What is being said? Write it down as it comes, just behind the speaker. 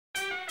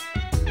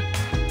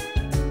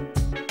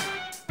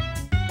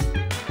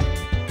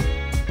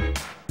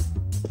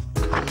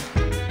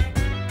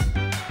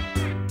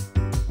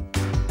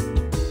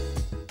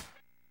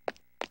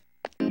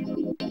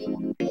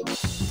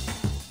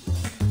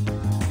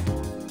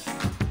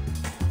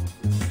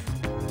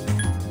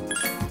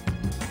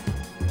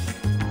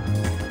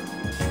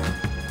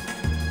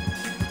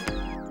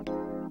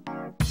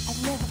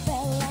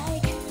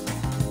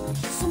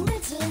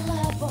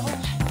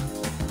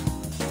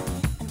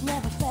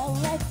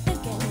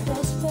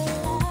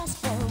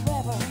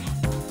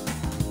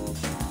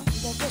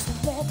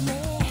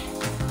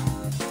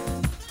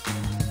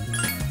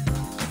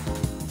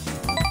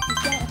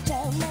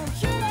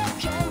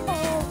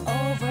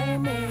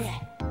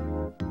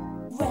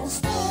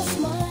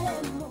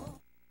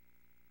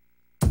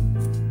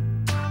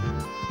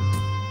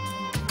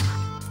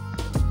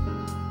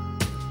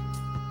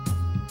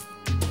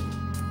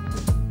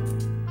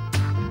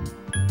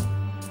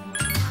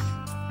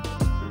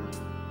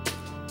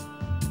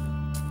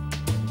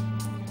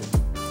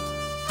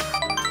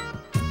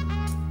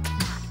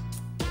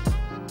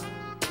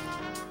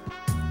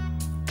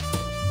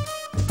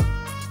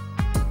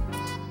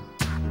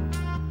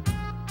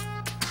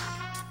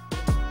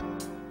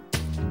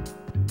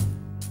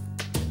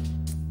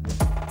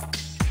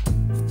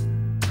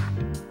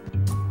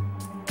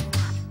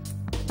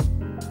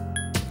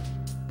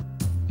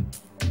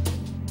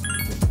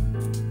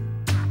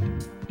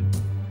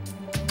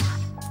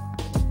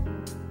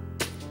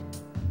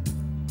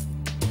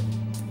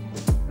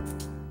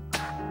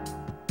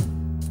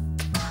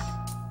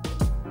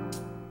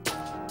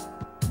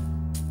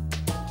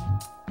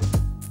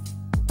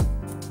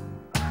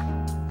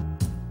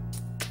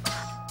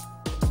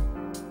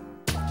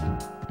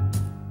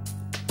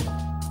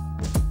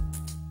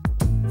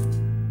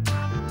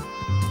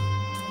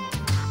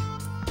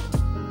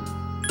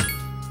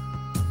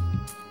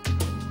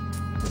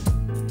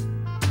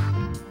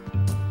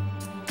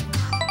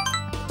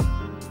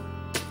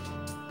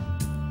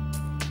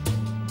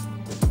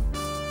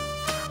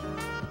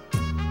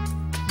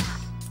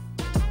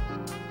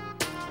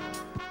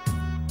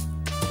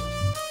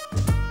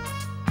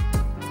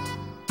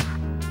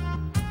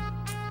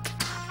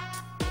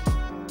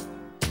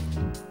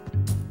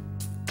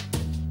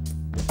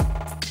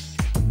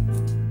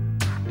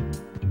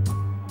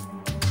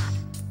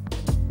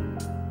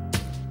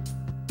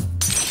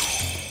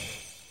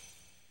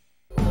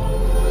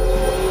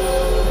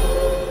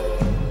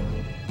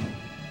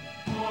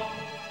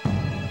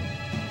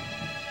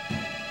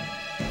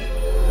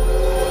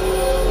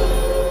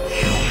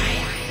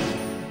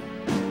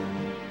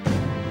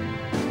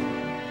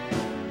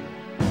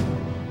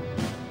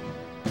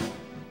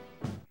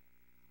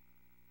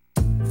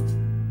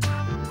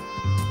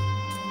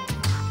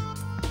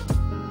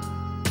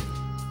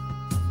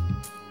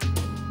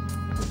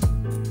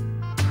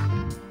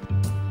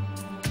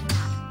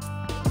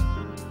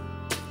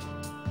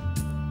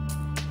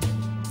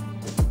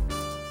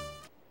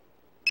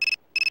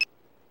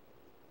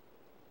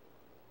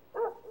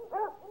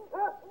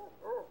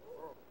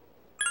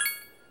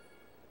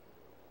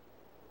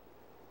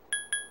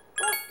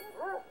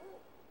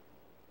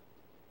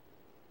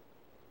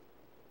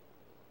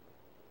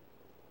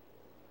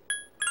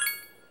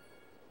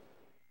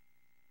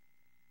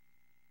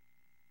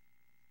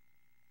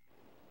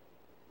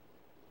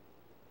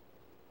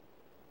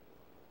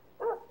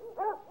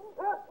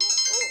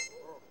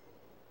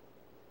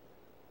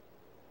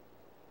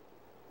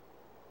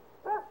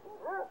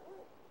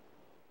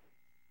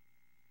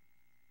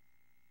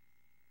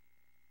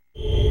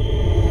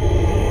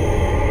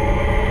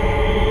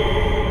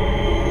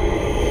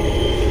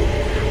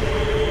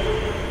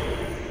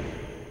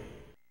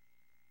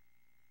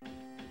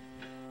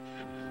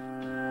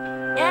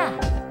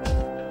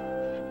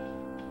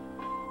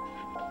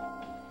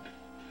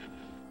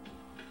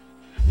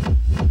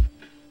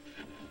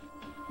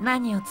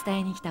何を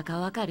伝えに来たか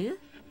わかる？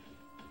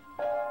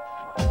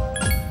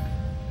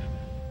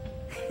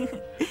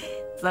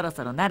そろ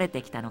そろ慣れ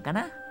てきたのか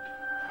な？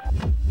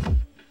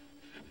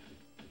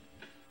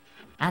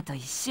あと1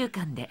週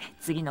間で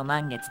次の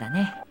満月だ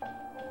ね。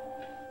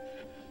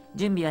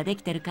準備はで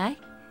きてるかい？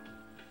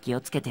気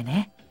をつけて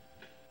ね。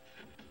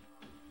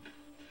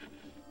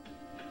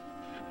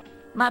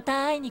ま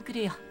た会いに来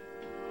るよ。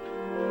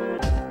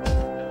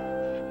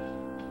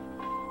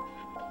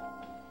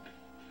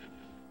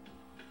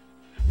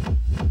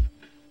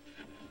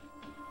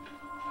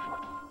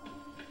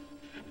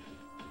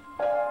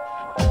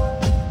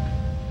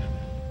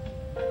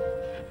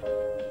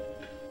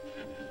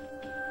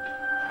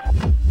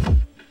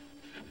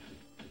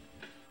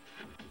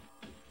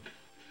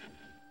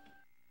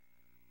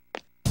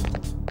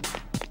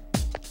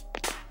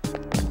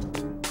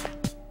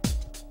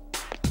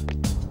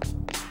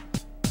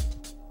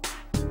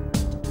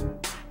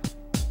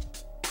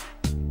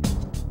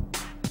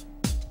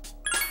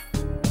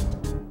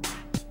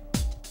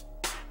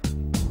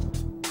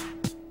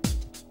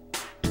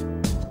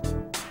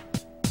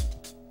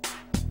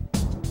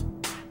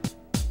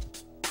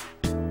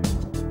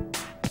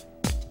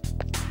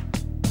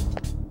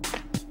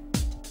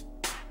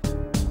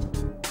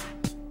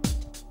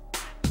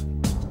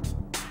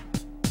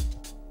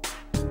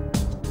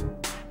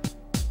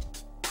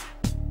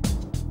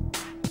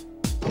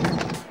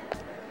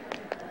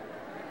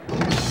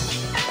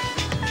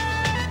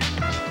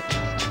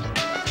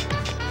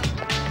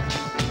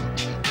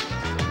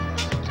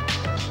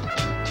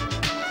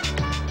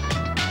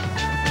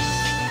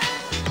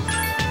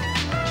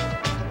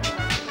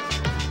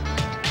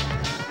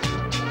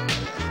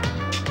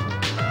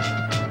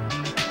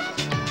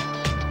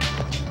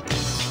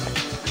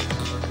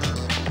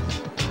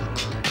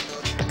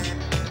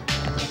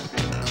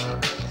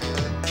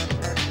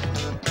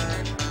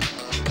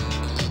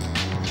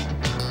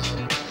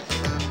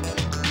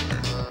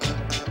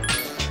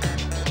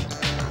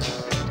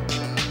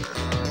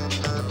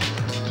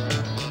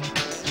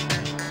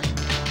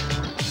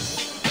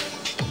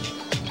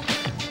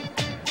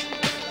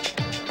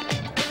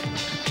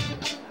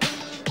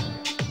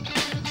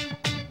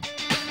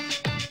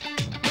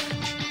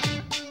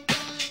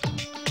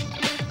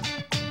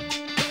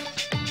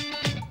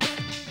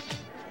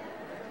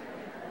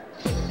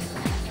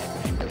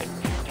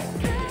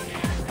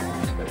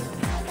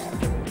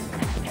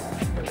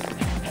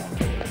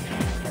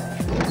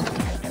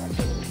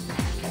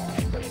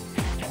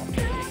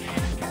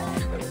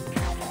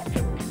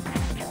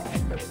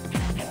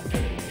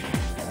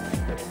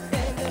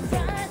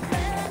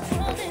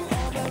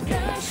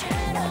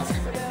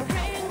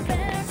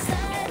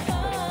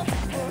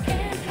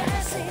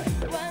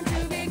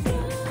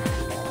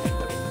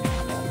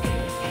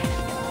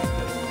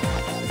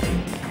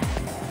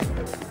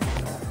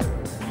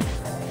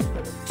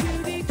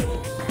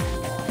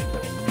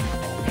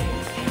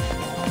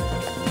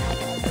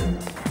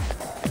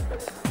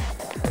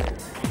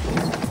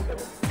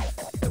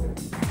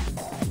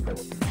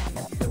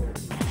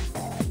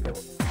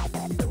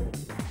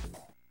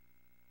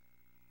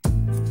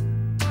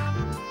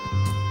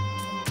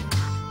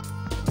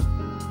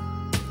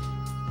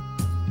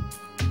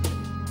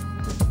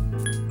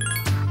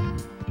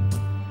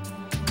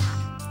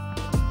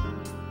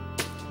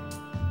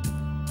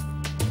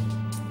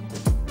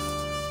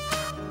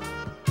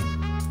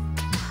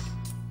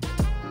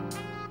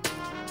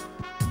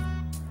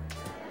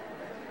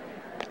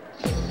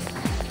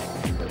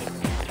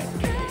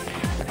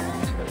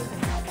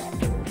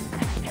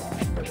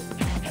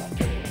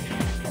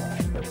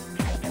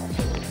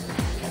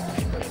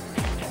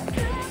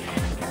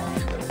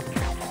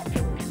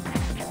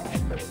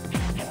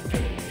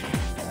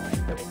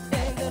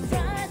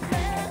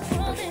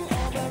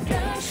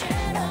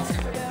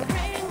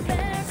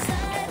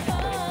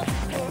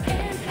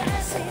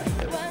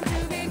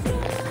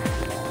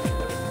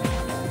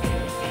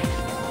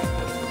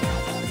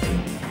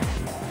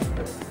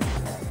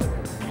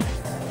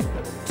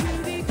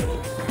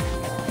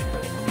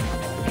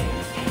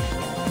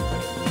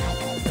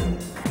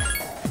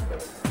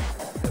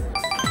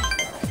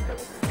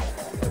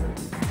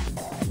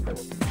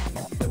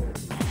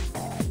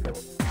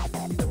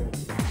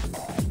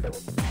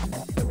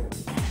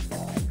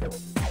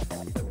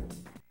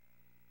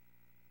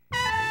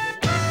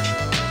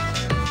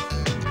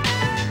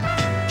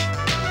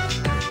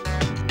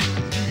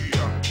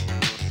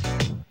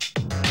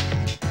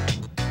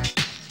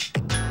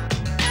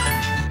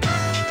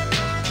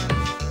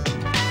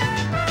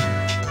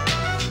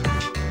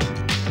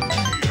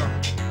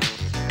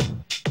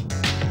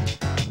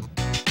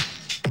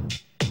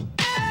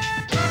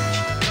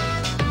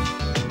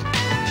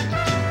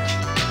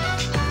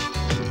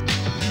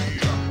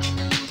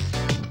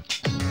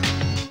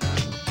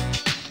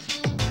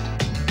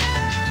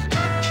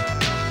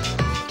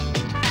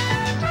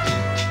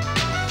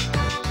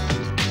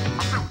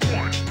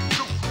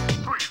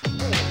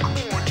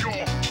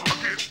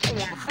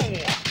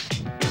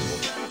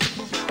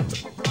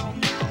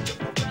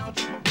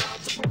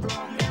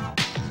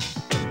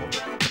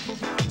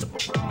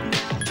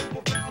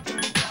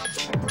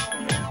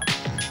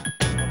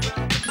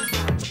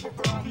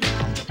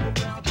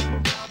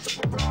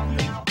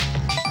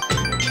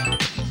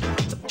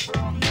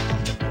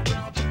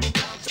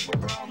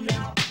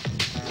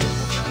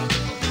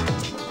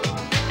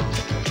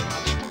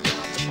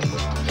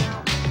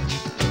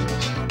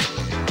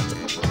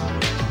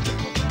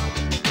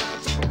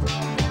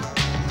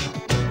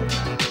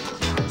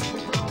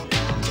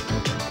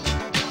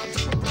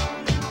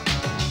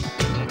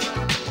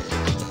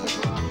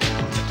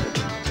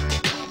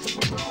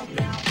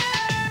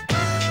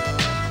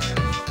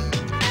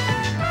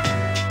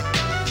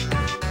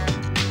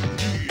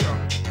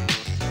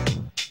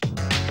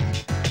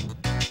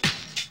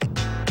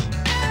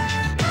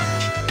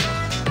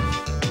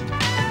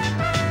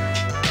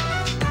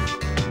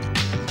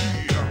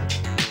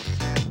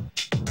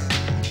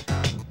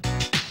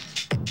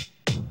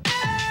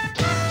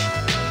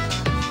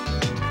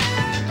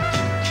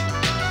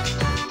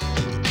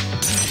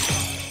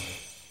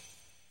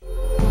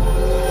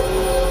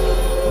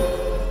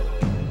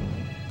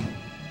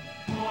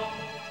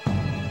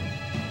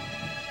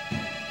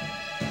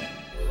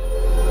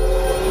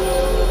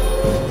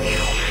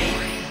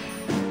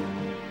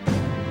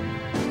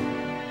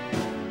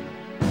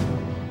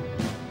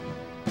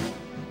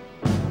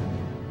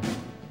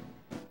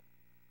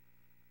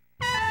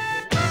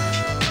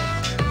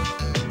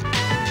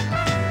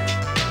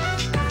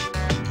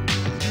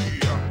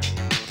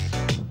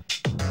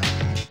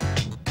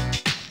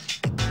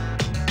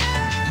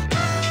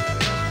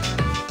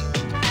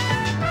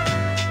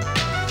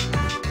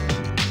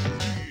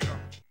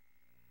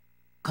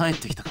帰っ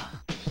てきたか。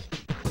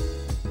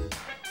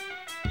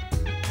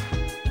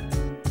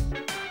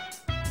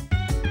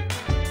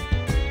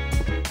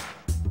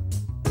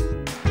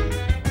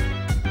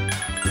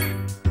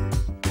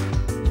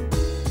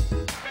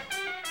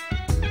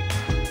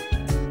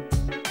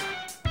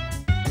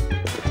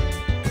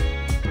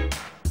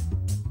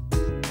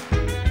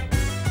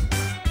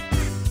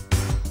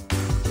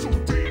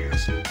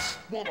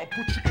While I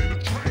put you in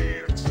a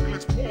trance,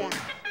 let's party.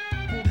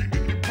 Boogie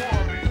in your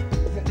body.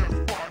 Rock that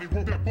body,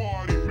 rock that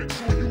body. Make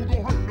sure you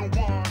don't hurt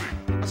nobody.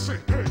 I say,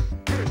 hey,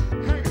 hey,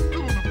 hey,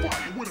 feel the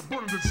fire with a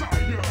burning desire.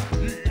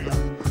 Yeah,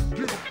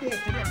 get up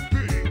off of that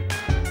thing.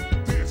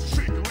 Dance and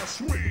shake and let's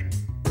swing.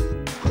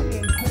 Come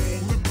on,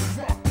 let me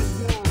rock the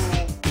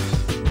world.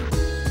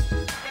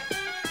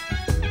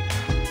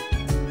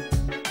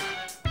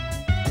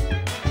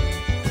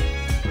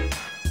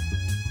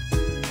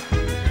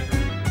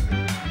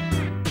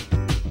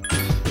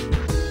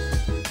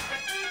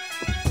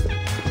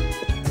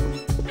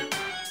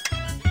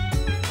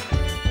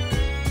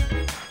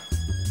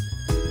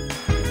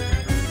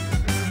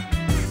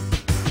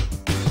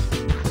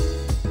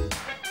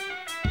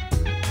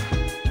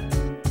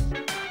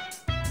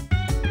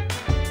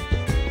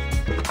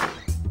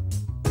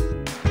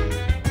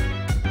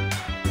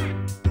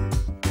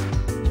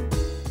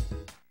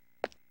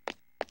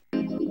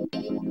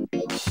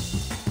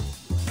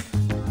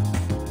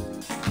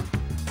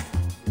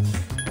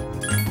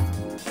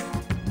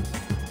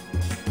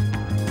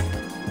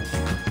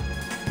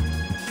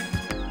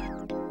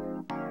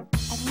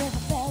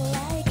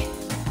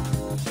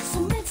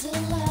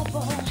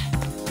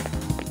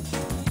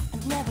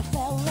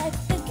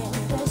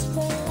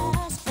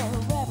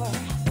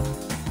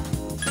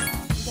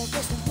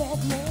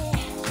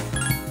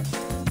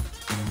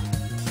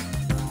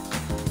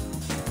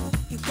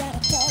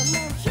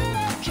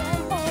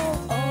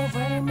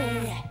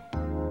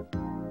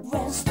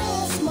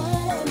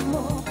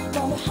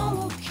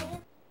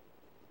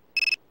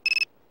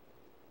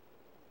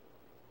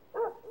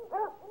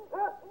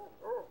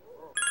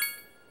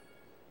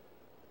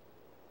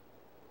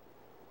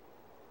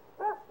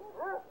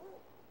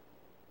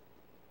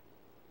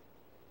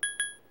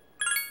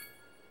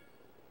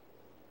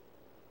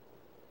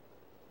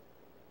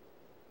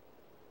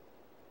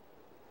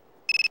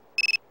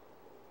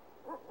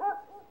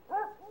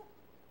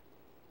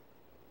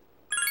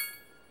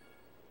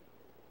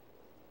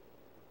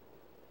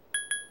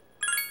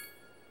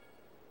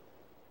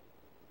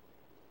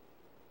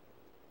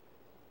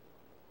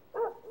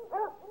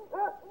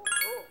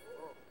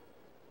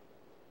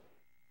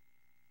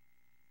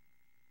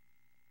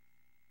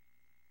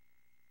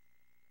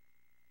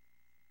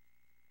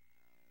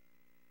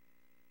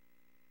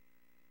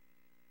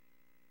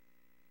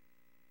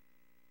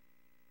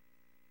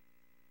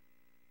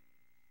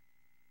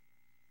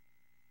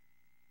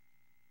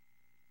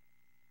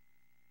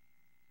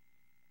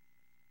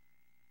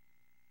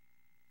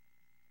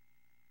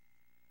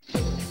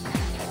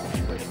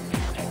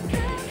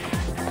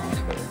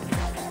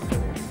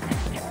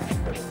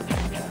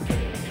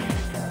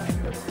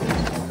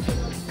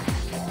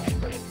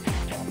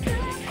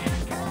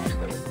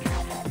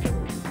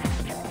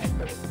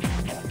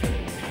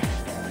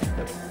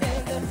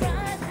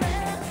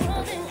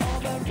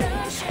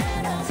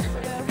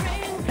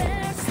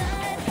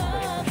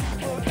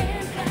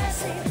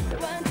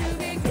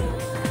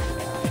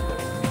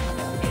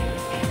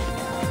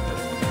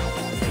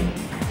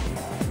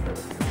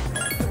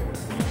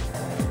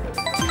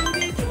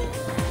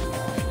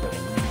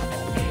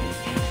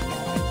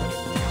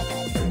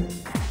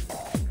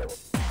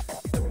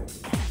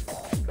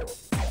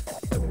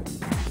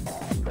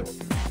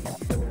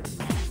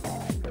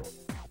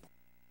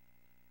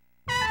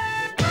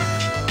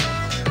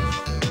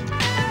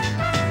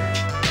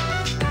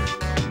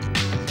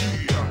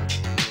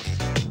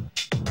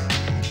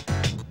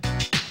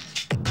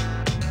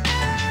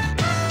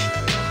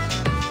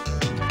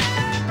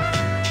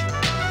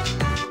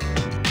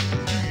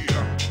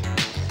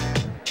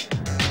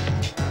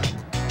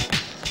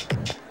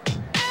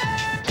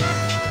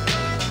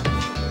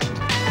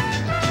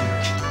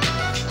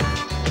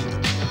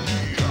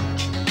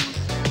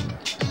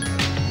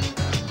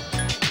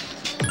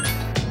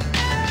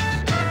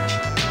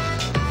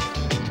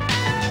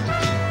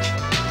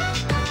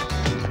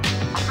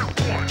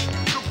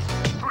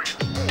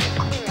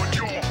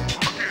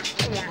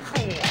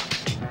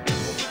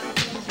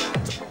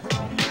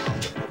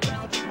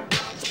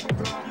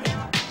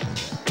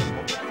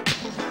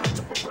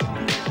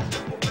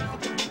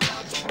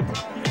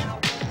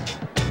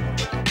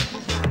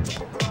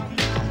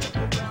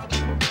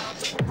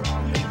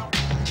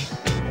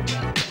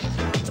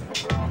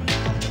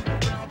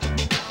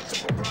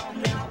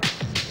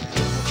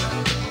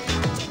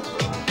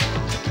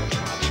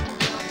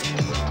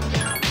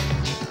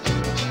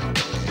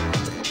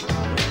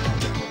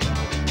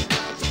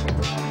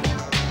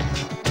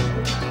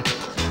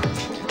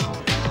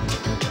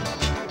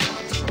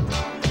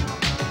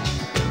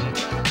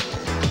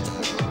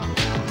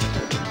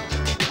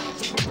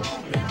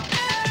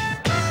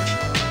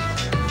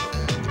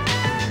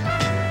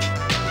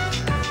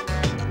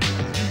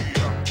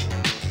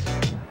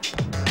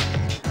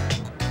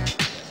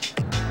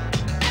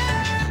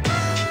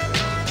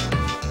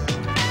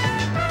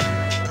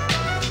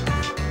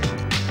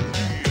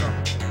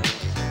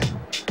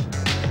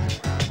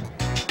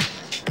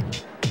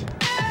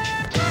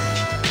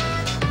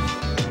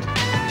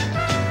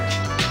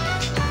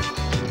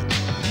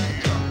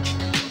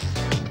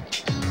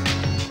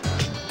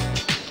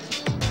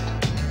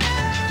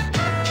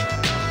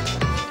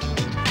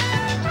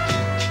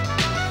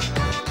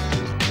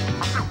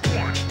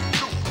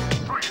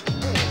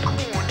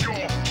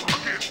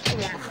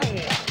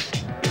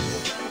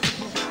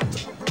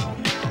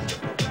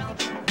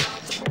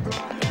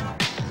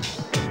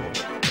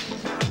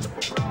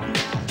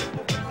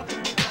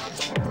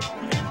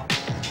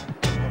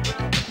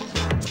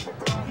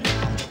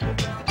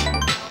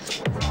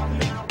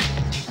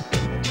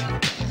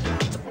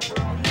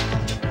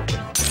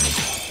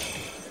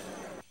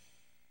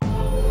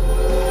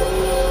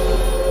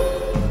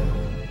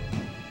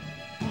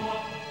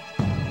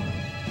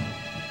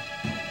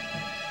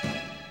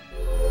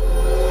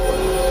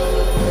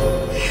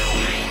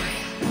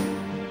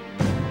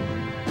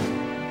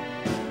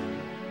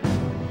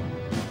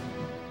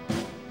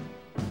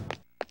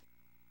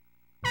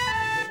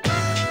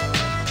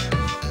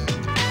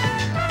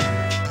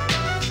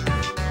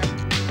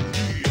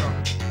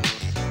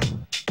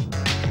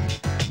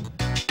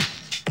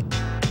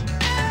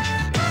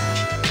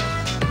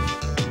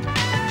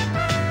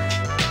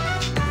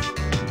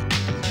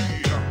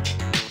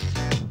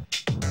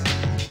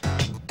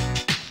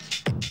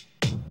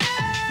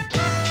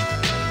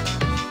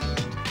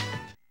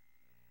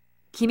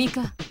 君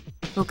か。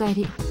おかえ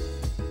り。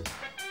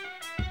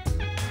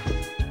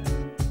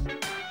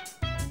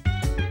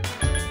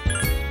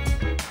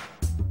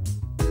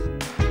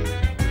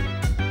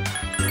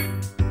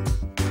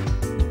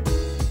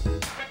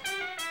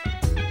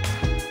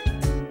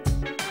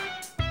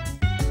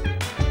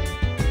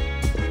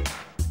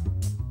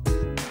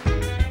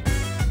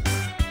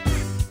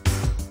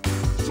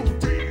So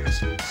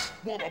dance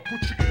while I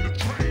put you in a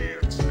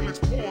trance. Let's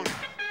party,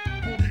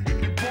 boogie in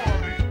your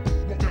body.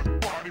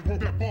 Roll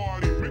that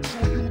body, make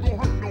sure you don't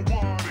hurt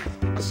nobody.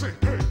 I say,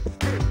 hey,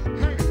 hey,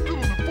 hey,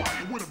 feeling the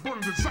fire with a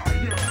burning desire.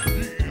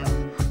 Yeah,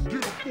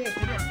 get up off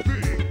of that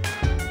thing,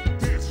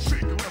 dance and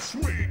shake and let's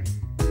swing.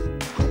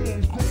 Come on,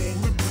 girl,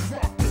 let me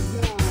rock the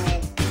world.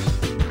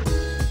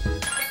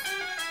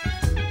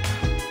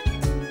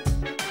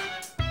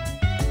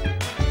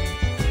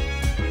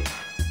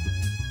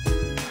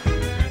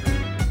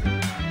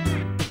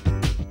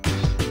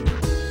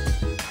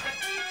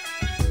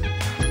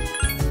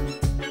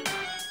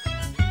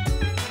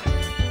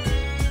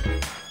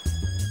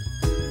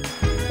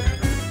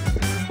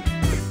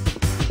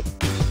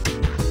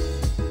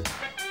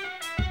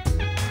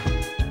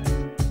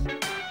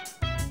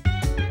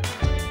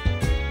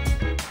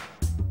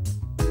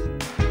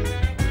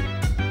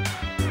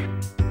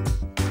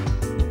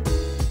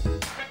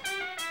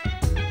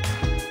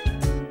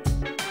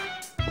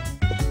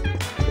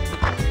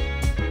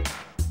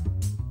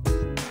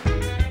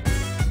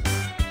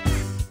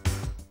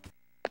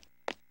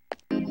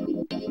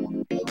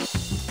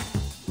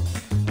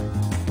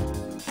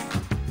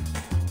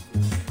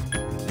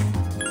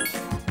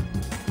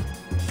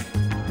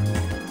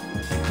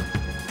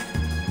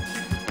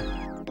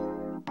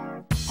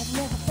 I've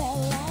never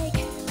felt like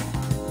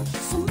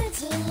so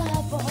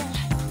miserable.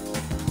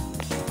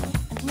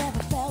 I've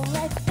never felt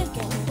like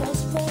thinking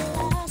this will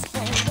last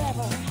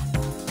forever.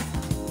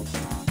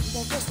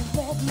 That wasn't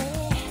with me.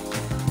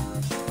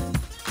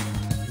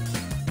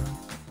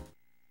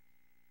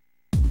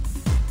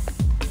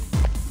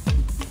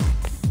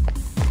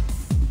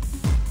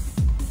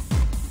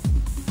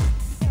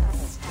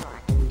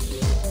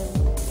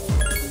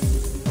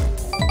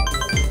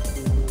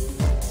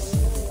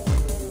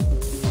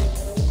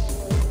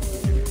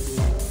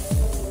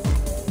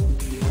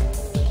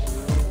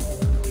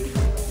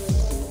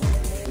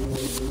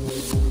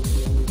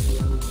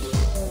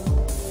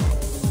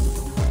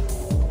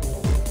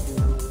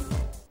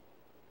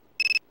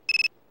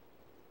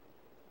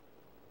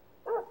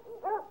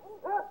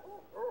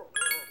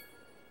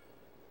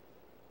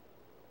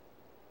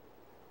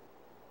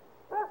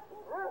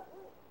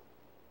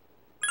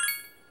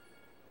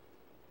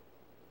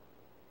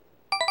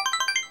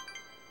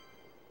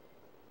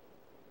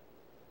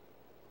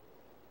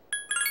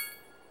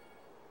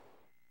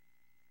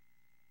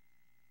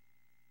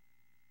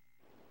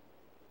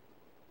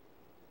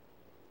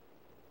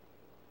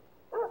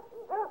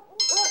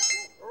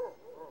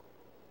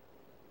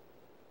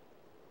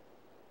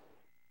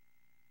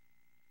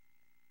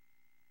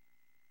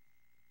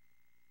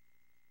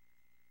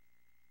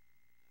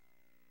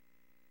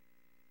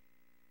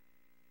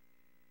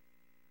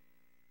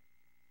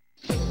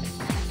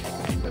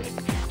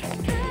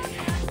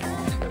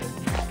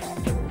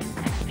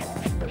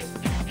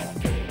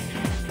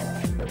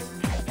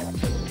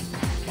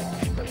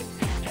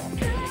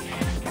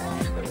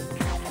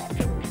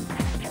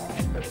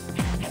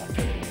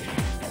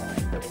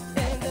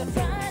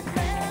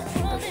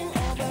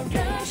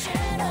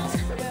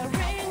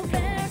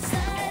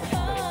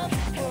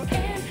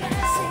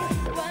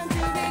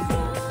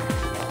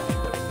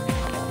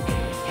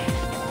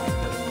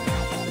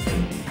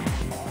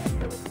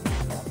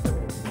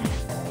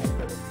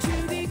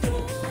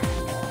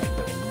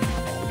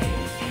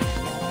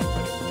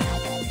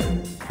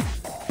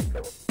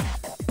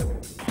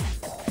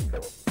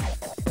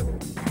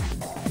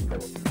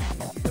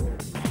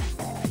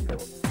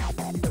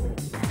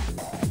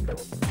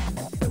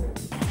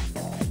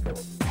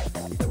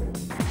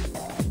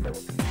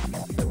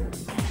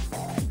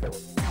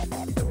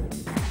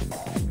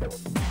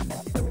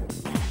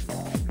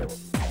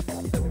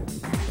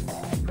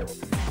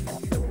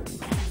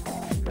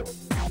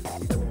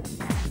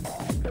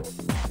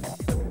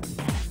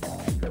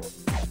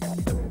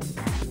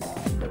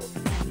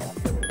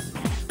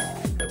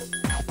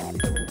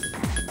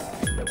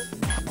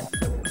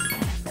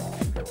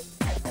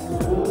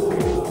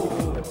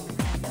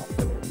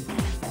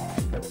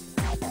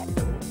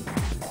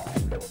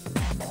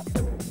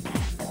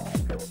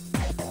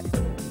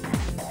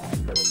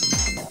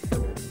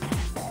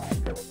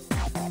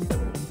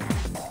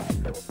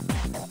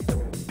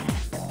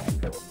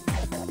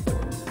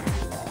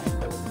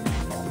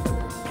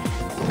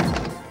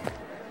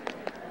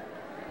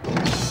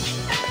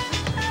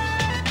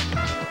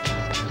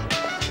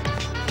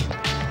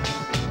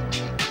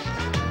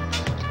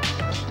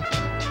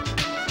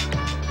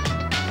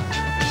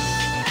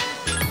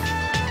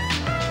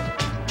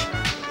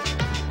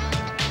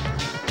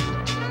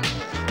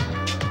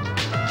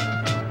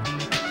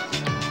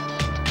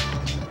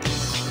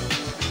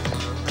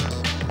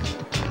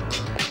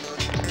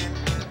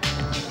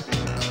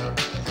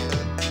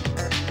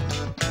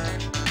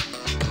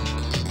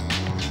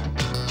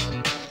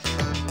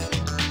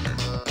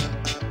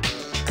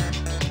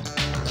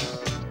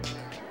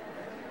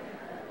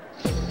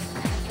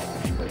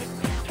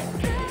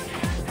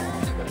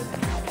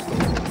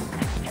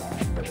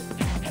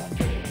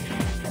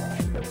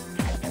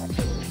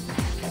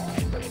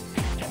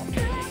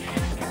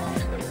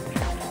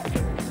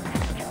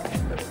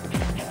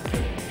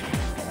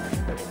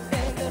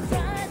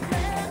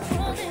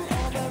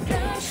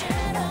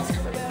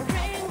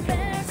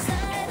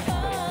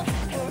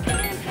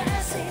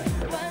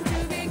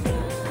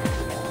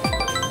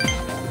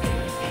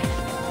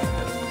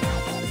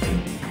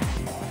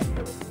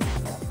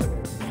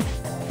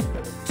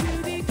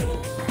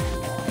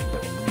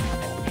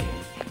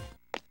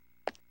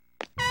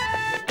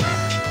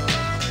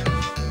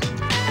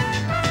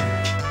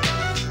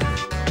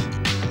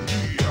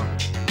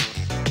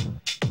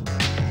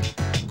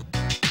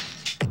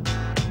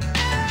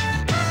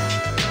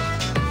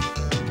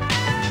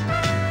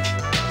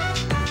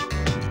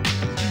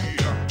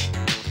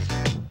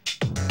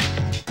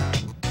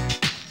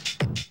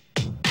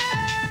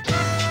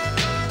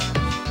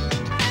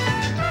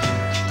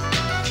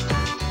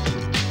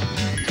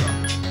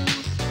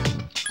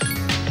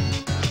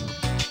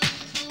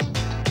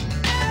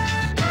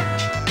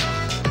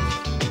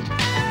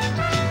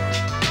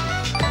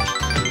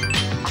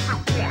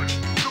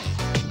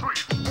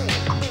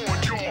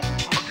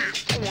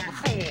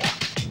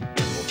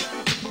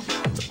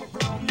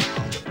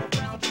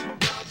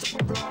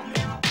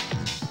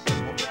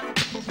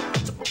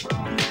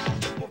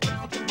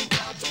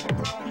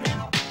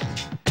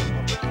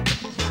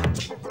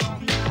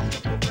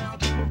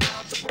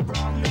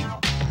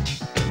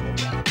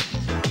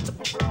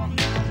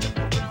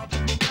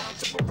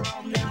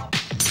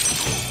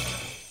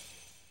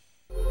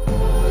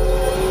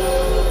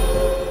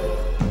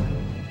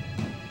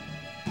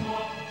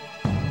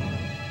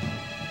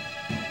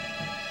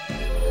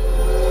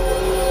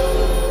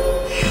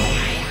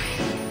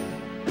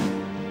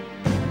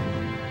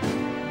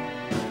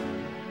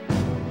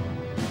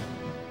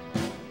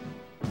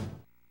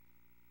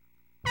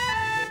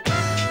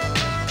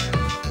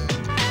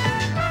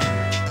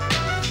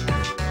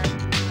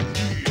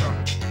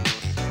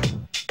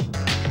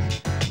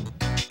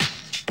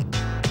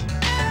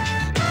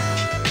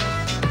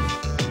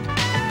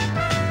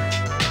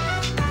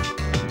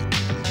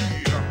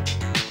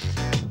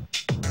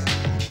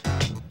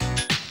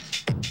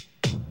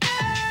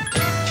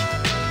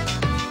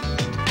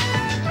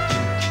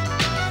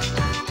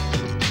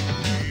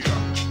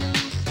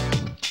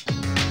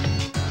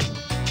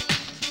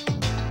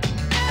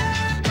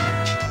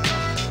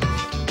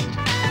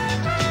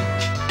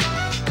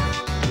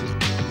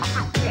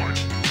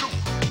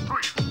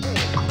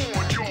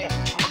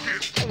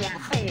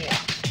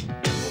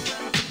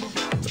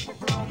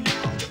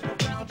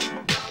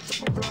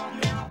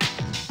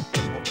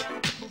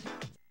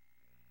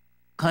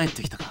 帰っ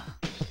てきたか。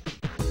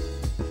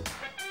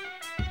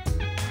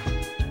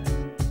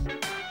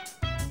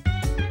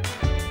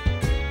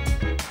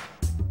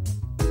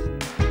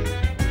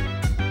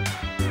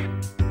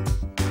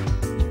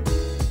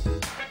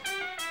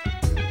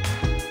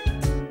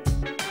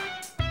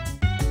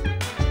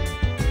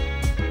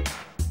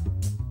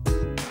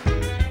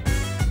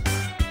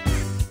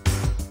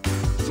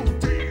So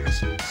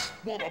dance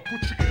while I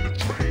put you in a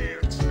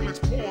trance. Let's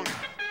party,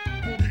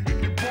 boogie in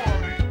your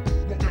body.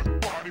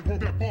 Roll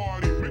that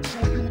body, make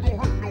sure you don't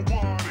hurt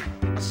nobody.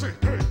 I say,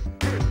 hey,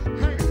 hey,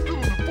 hey,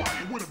 feel the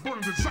fire with a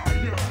burning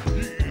desire.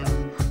 Yeah,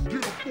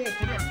 get up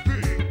off of that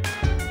thing.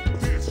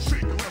 Dance and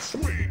shake and let's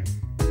swing.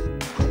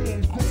 Come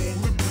on, girl,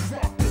 let me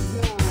rock the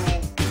world.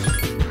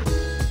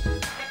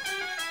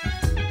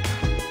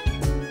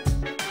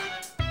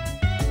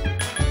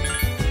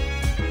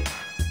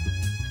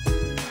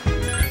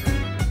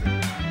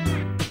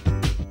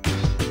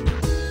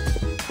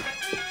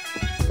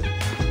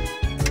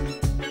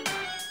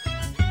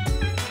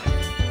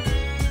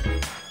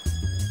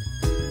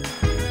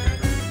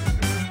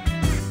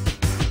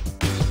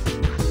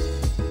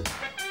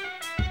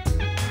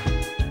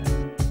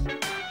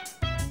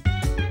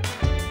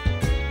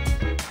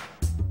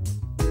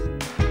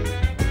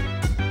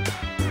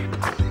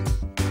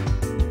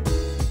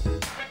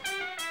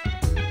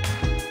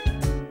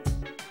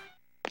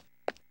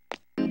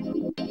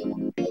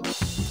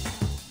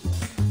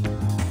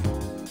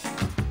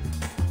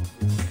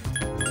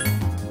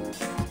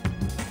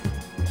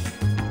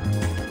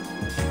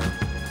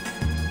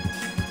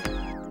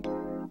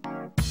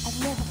 I've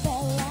never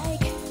felt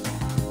like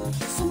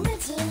so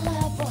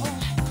miserable.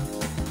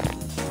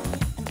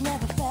 I've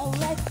never felt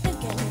like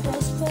thinking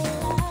this will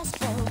last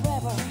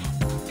forever.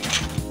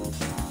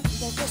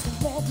 They're just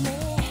with me.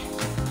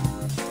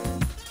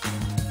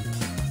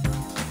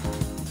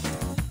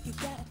 You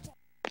gotta.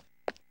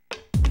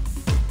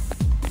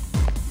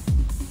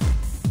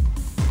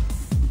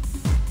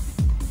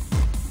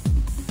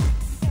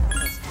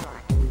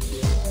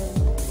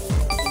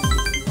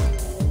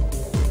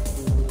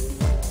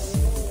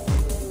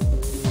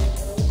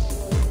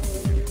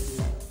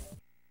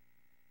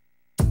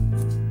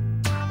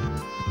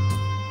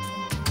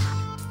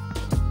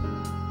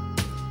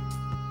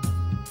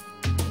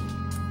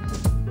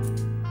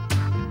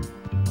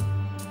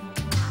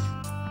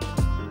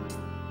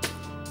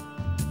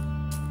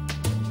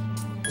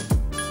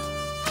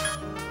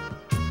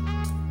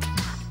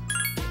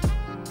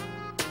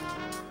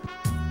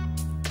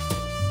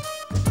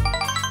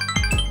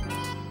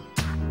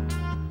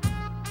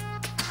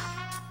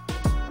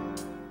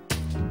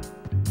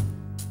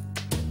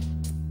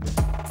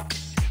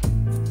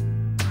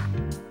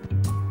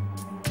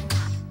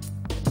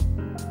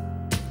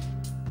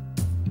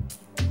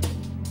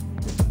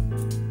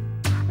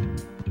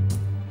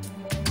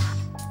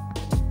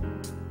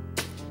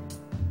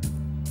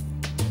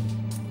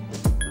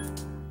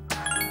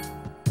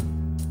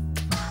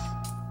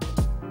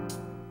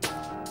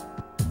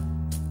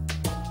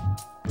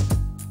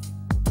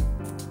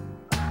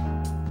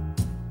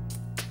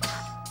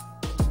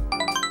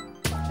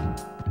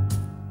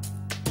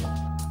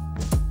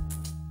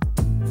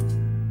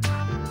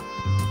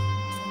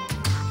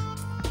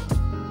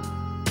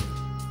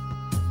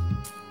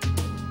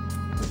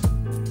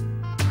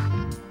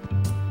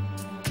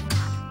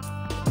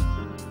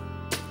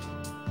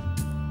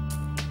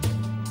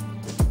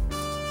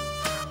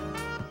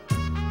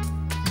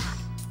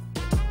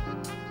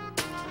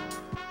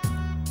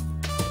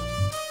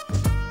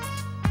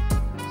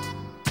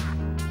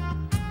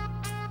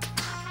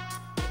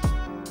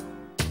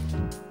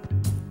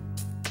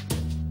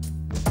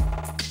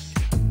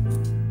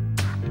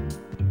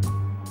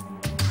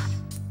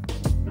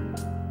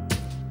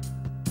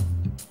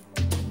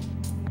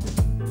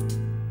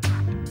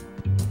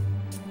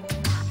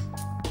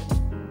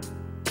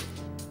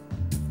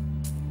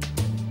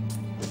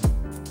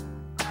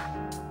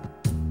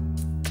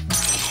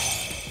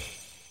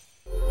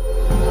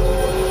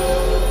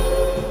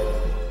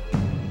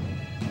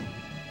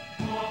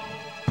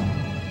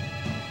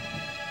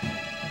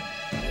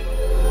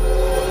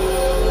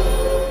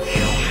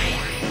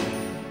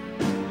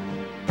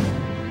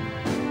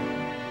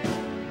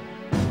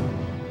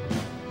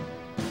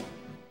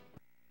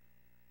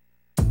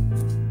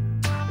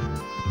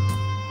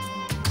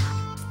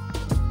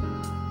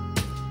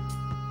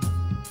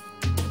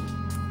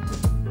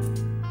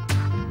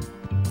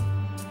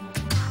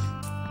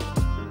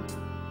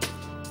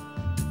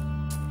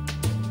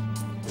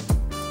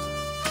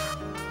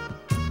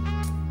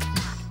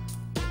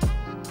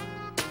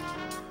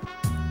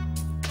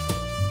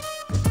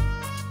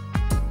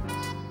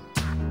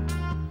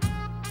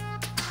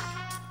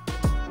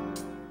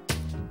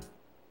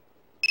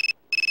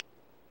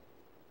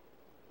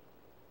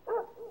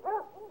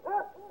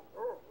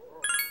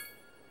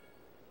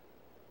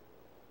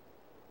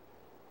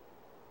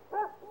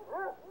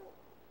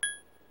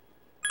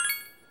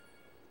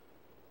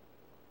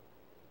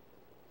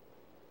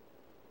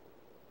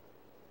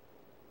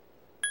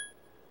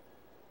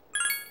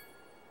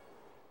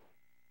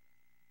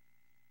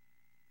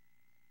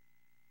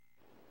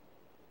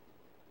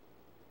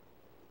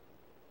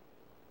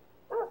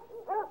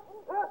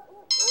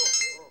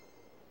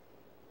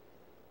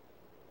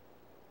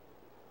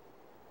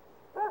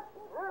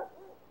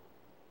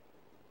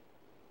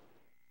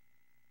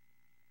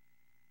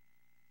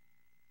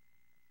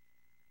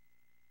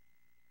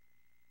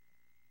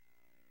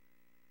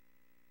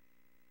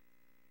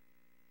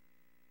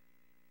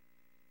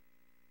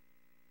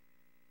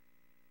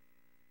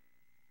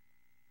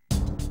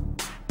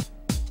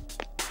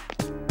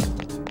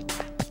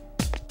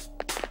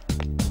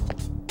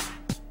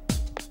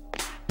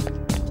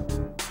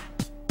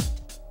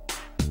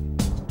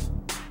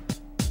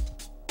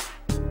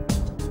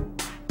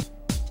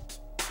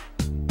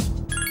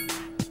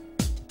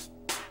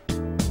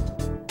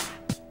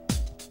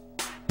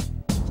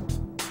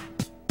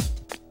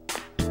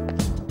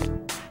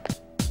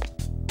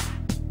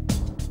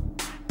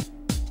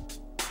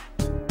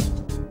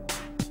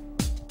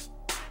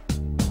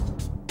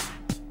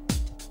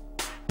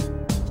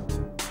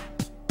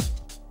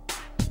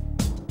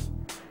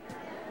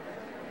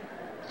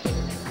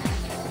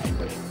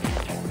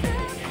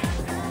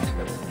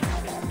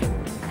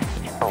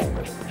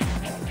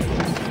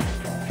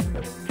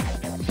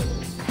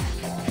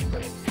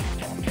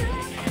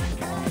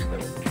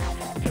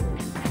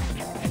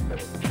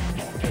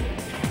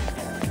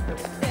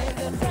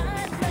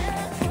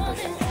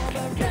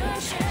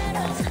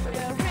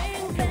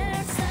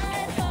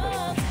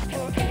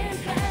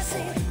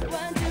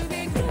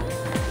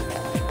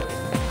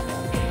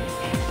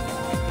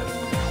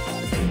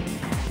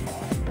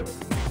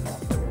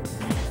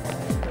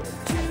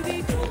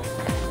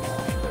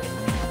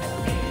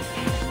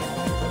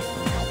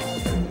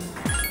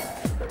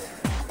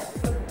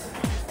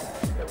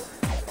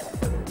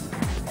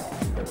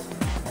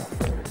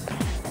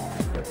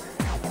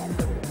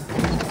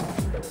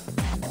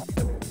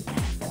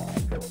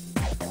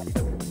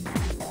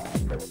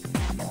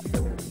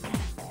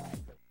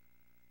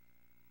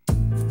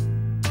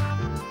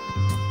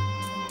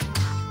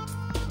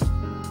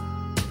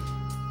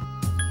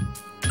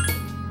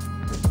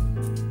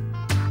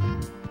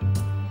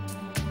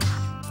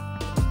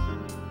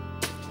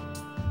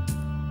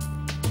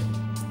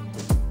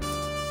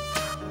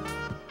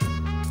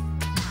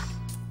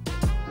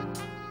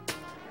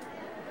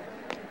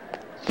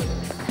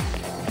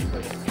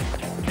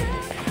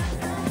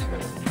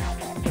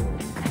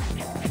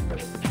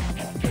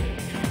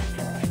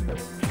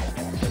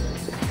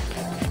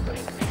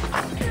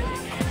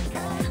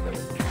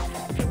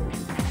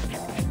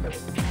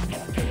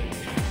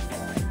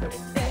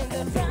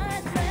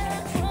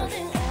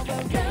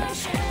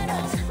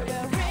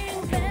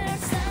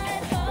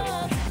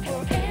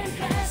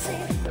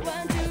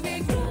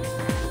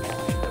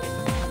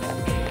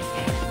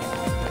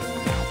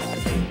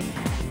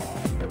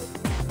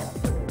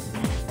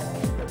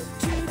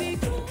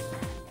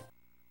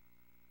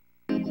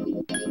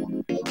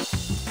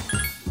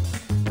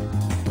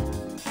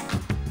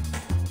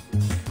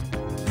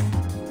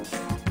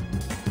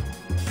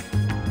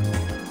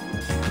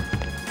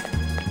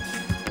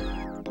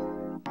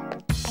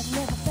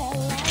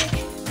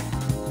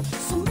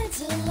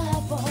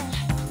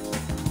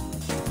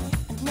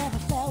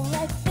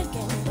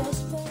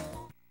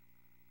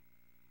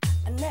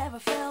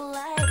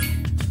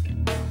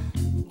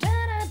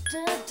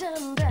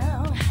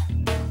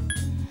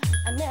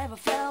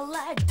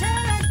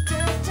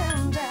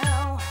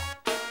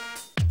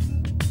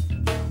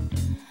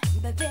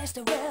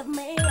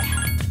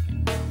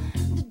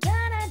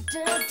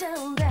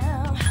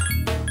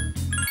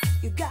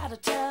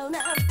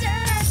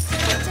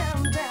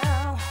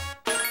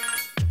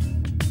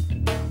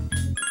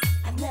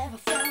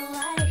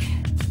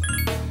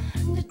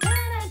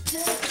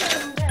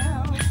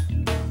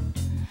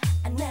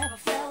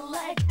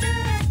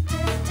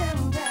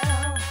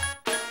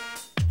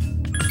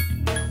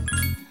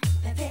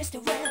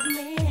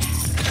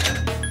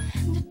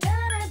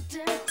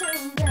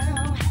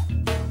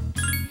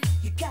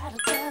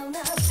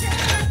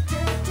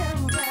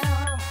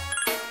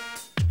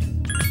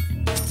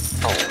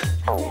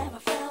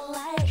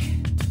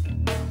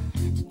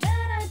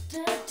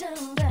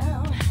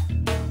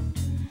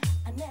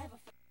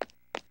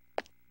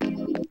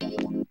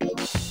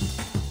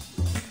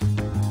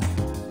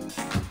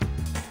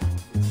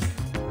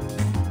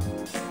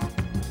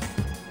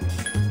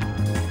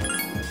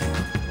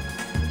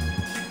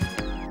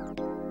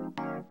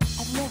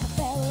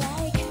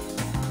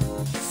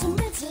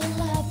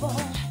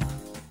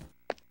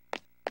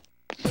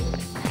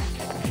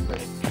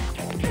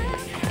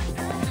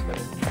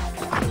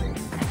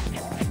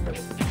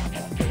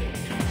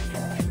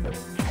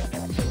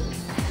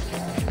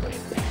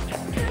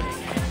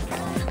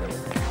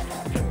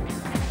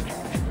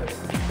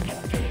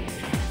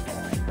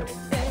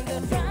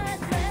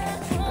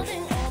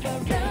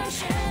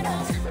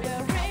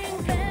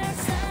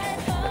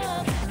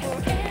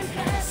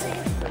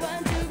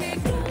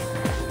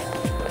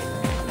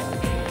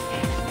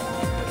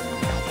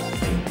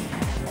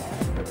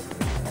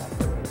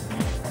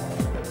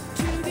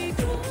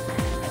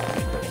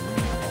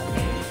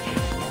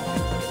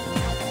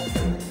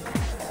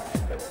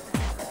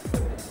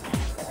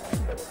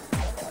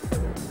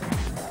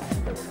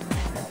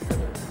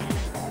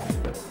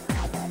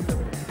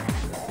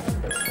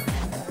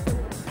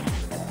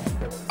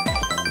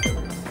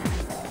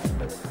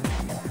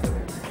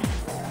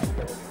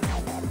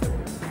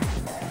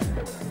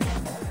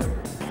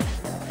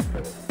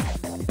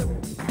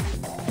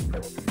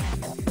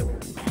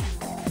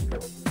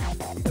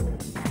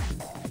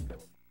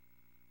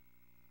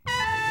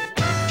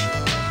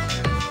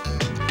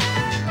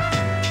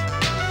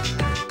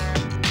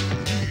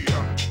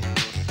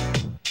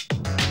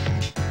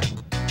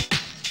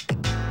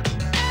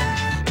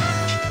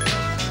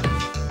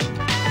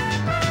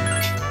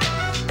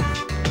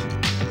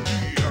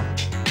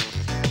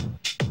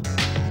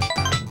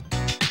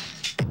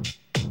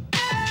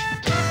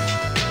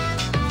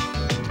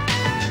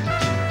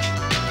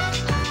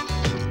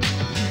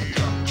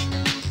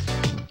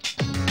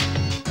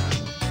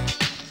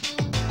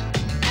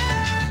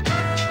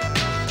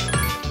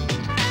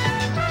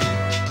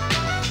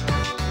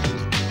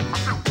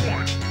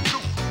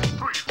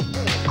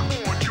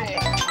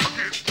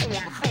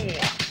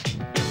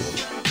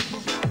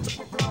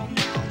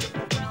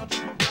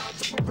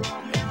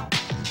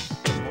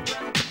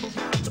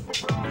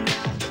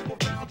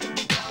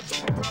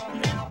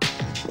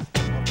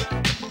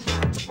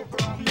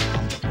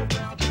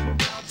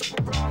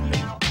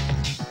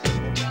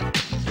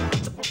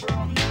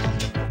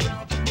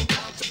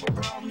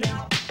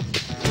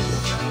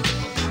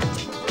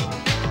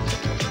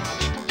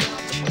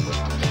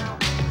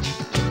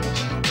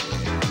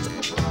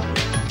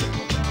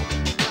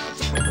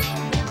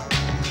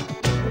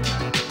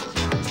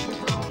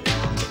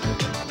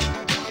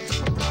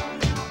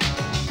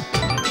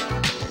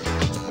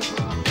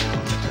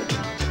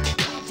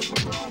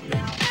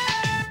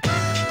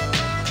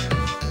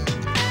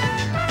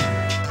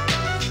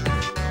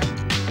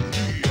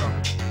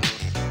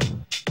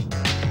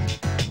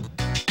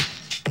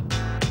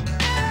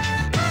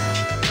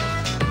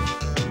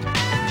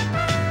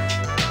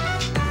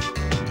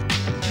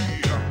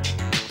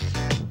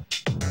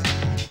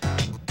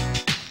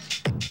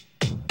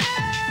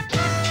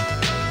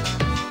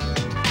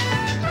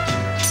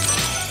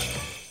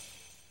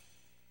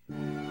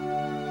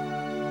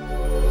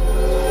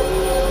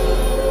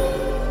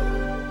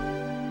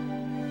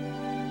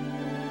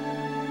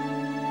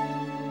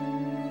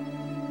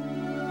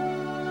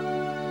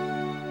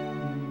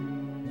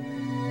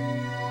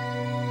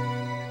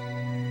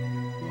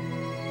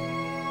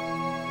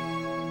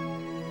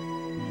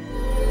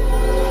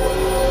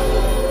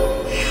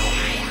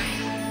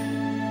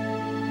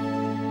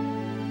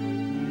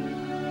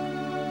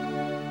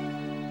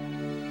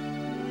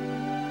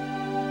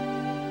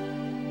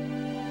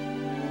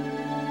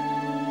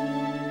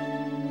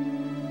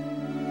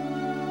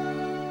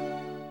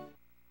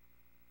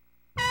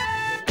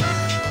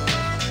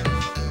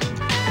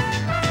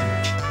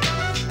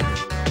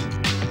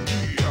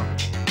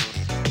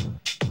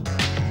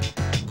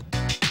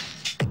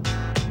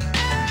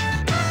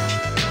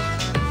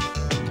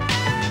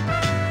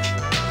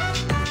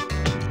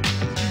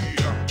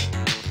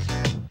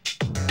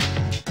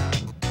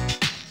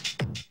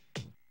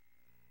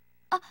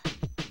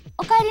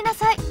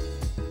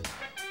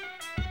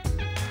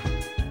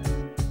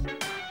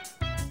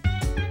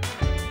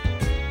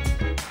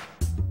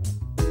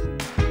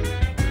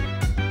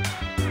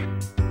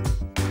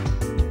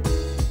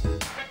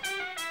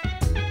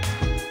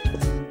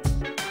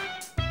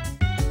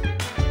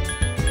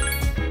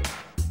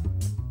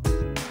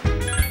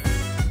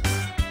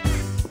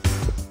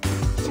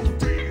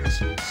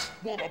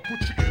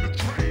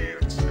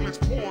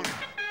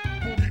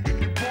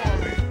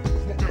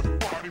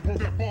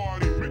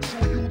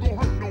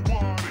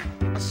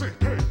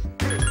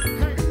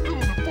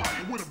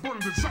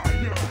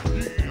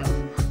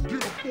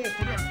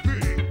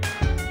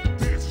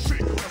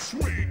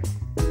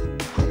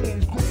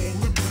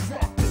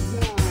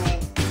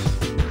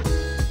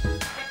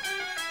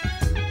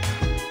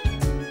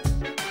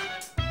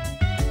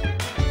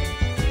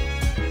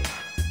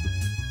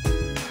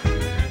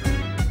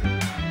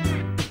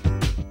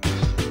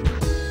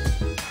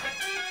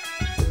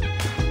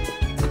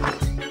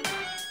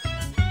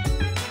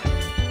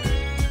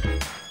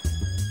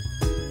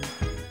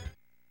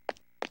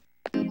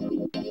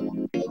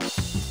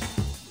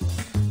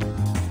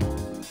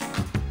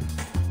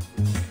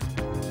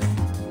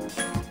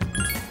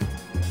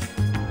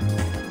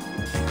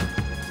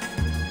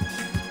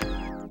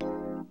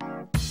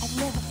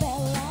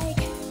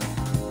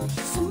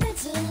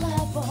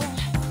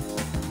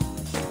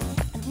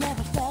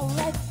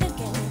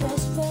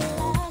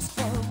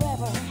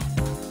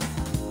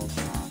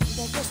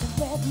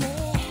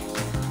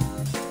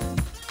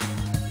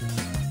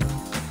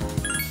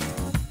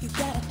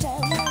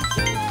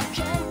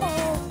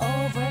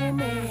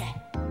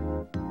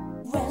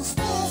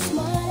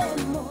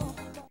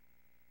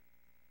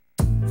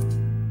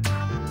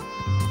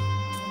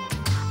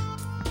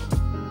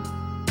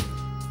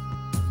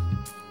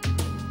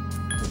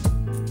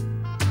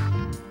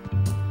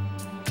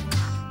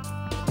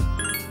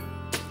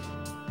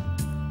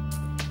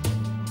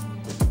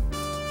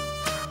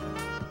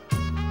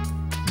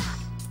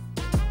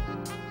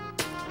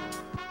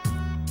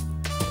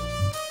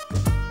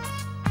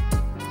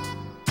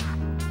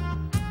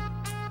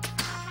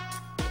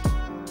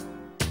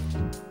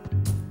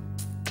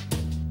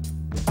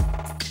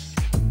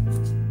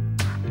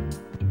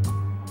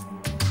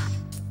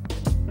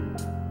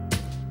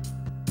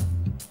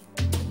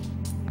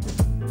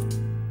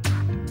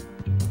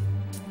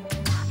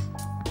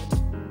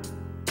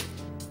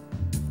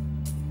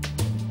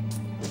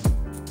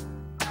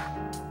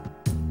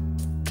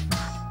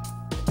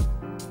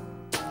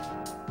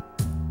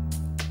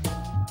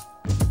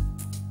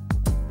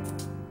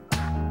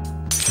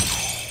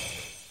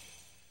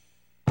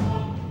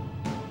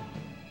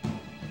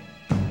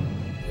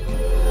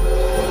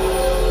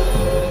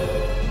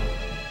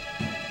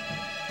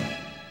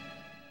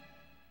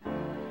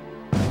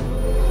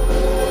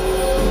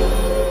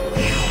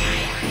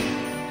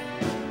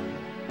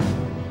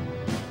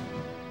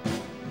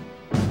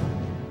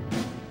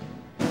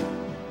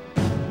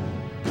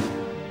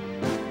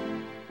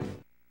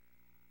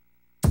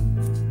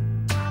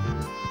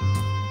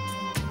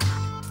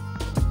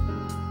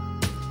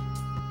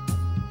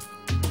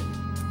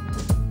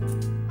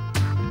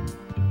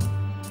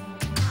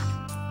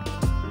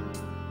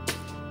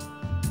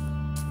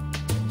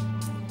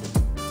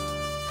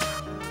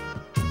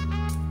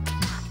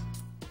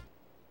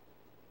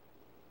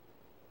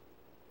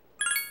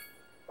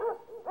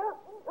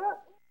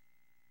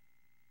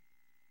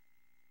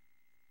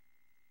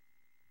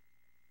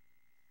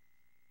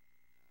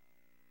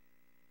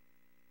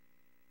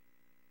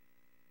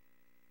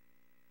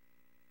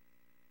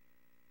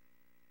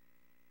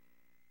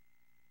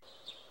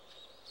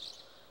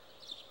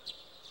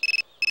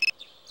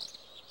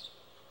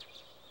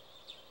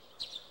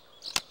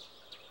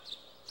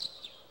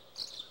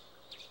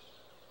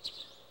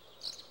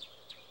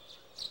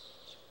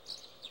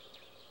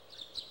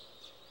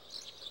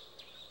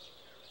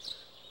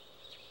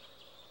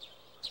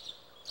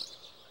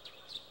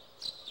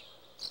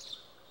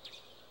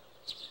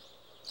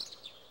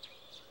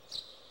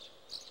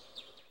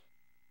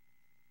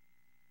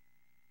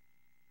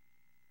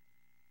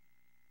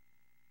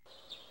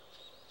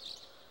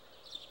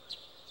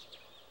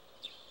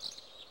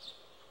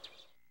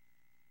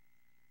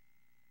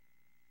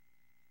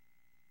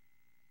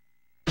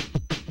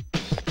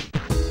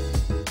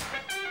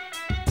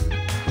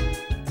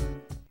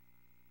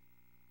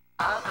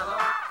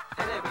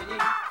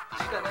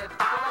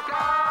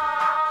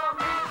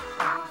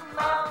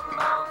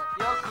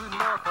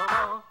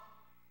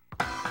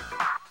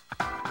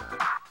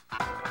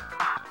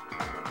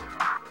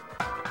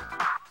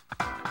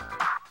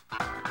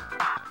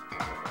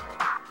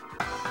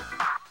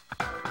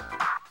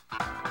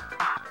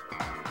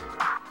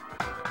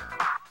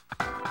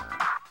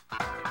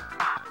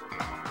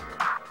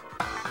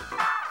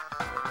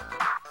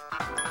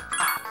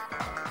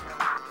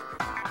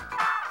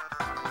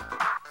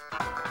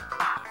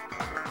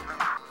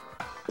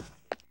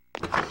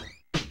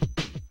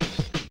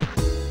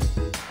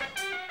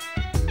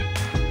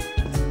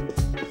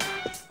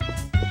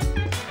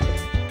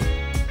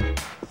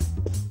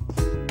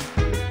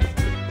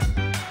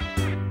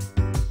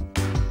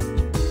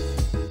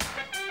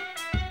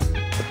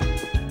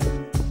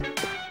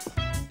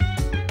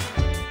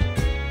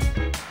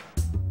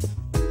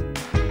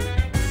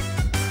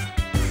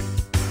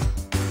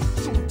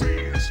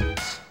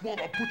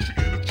 put you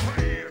in a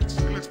trance.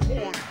 Let's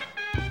party,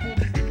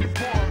 boogie in your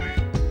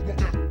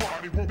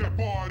body. Work that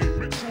body,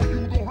 make sure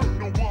you don't hurt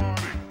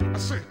nobody. I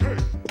say, hey,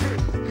 hey,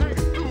 hey,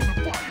 feel the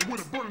fire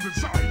with a burning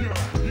desire.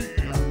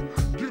 Yeah,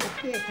 get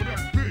up off of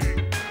that thing.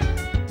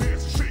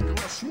 Dance and shake and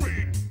let's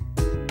swing.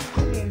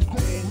 Come on, go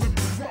on, let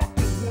me rock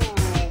the world.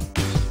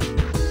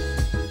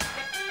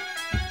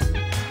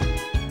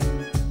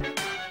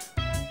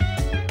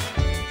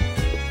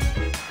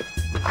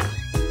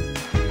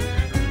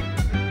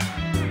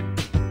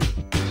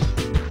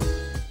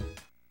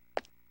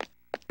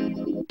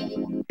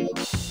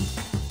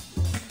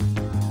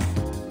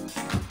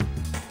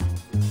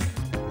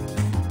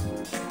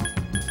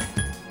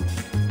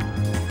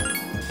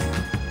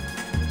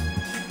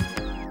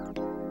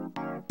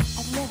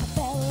 I've never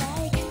felt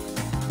like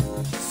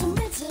so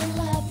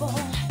miserable.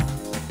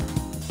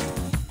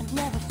 I've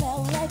never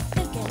felt like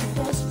thinking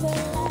this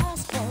will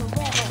last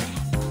forever.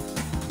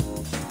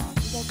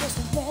 That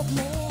doesn't fit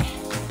me.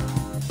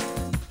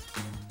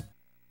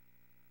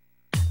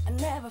 I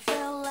never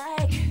felt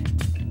like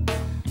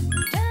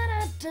down.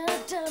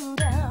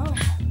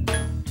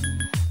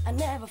 I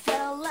never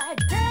felt like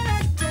down.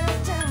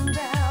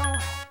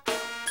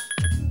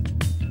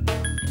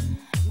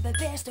 But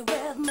they're still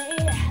with me.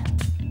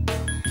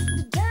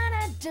 Down.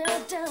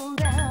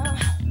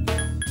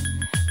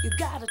 You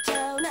gotta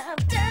tone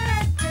out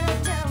down.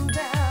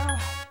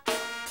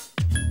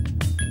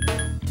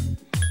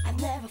 I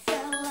never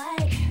felt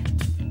like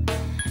down.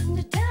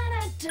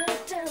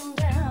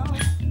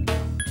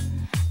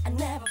 I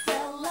never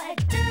felt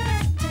like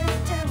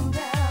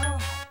down.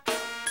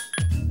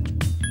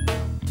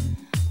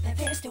 But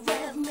they're still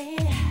with me.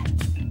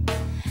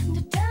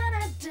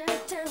 Down.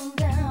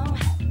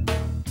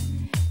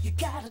 You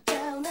gotta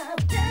tone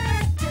out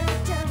down.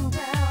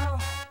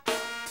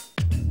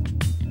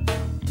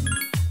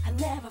 I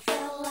never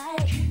felt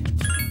like down.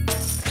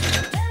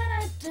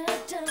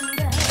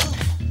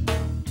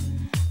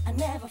 I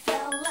never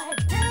felt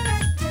like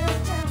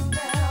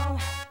down.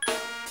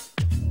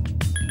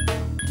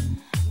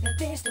 But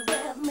they're still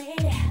with me.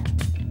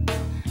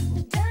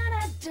 Down.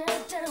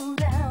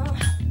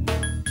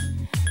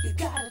 You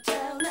gotta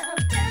tone out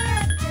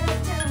down.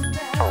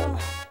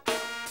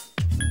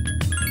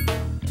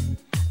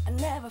 I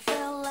never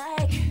felt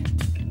like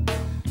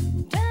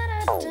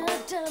down.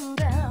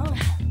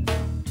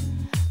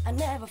 I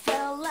never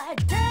felt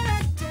like down.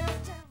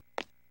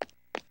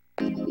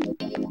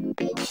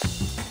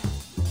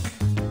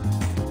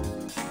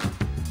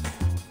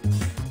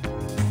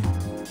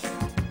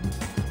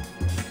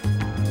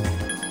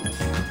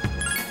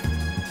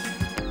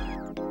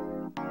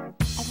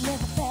 I've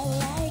never felt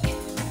like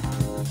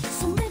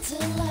so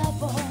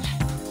miserable.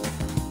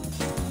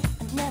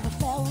 I've never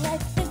felt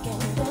like thinking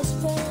this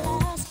will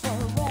last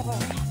forever.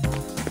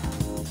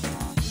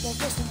 That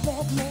doesn't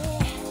fit me.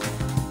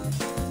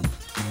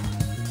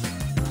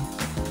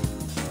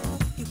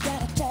 You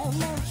gotta tell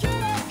me you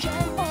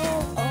come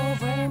all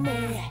over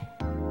me.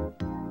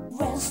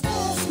 When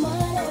stars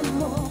smile and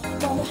move,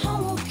 wonder how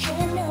look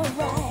in your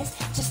eyes,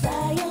 just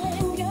style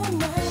in your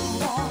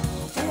mind.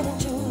 Feeling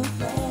too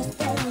blessed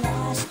that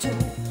last too.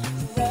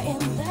 Right in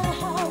the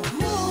house,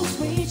 moon's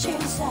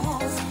reaching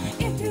stars.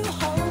 If you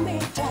hold me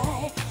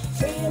tight,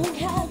 feeling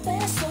happy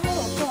so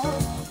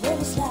close, will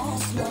this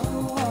last long?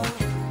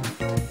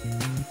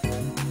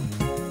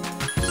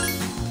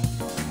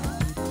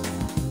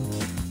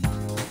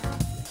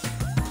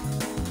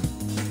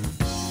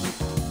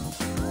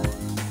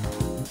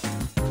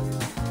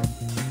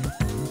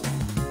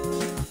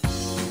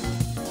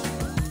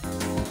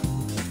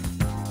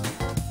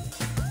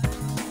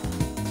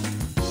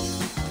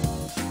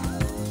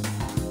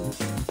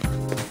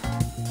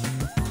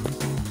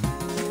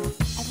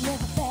 I've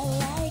never felt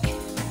like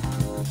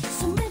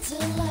so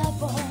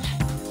miserable.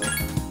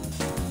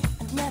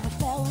 I've never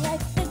felt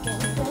like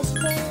thinking this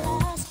will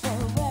last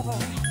forever.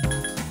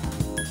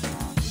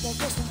 That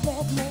doesn't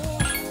fit me.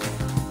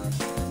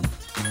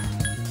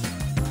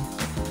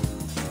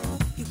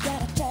 You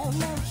gotta tell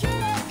me you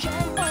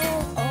come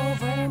all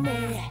over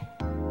me.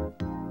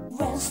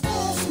 When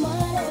stars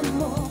smile and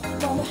move,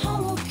 wonder how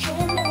look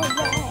in your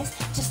eyes,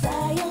 just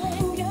style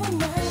in your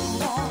mind.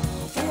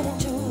 Feeling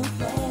too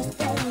blessed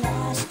that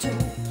last too.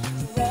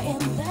 Right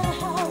in the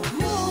house,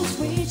 moon's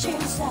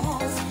reaching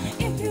stars.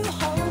 If you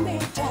hold me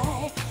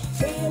tight,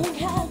 feeling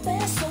happy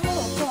so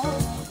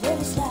close, will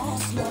this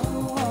last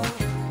long?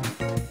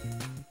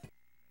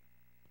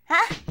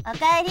 あ、お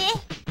かえり。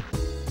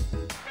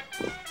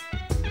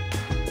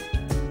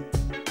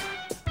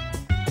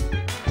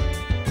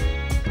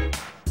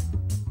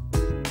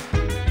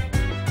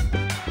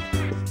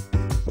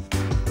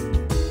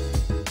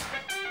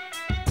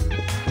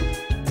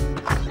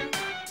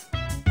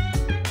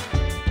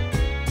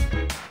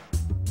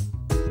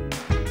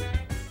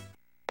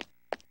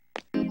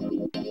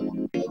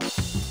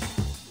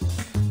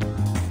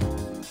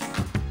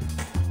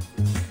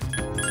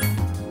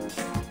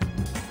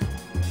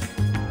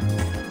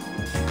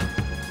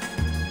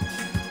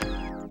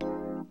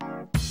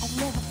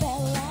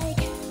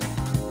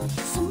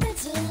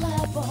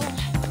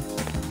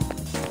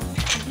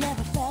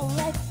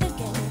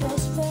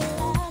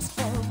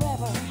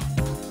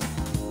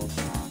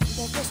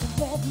So just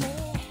with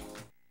me.